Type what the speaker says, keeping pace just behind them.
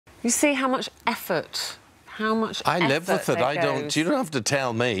You see how much effort... I live with it. I don't. You don't have to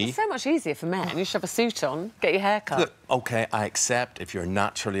tell me. It's so much easier for men. You should have a suit on, get your hair cut. Look, OK, I accept if you're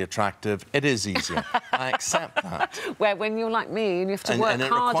naturally attractive, it is easier. I accept that. Where when you're like me and you have to work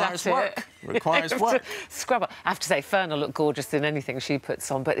hard at it. It requires work. Scrub up. I have to say, Fern will look gorgeous in anything she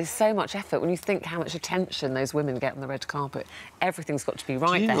puts on, but it's so much effort when you think how much attention those women get on the red carpet. Everything's got to be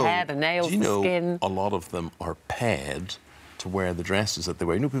right. The hair, the nails, the skin. A lot of them are paid to wear the dresses that they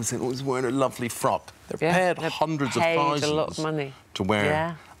wear. You know, people say, oh, he's wearing a lovely frock. They're paid hundreds of thousands a lot of money to wear.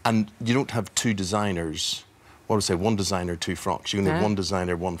 Yeah. And you don't have two designers. What would I say? One designer, two frocks. You only have one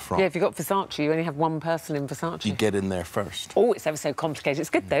designer, one frock. Yeah, if you've got Versace, you only have one person in Versace. You get in there first. Oh, it's ever so complicated. It's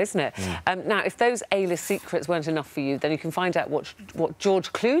good, though, isn't it? Now, if those A-list secrets weren't enough for you, then you can find out what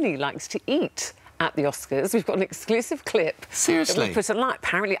George Clooney likes to eat at the Oscars. We've got an exclusive clip. Seriously? We put a light.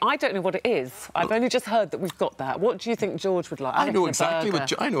 Apparently, I don't know what it is. I've only just heard that we've got that. What do you think George would like? I know exactly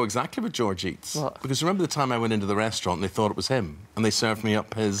what George eats. What? Because remember the time I went into the restaurant and they thought it was him, and they served me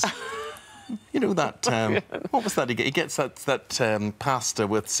up his... You know that... what was that he gets? He gets that pasta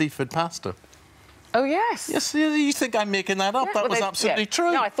with seafood pasta. Oh, yes. Yes, you think I'm making that up? Yeah, that was absolutely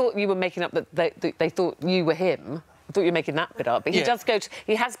true. No, I thought you were making up that they thought you were him. I thought you were making that bit up. But he does go to...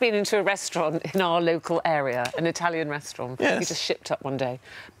 He has been into a restaurant in our local area, an Italian restaurant. Yes. He just shipped up one day.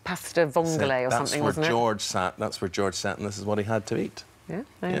 Pasta vongole or something, wasn't it? That's where George sat, and this is what he had to eat. Yeah,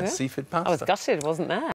 there you go. Seafood pasta. I was gutted, wasn't there?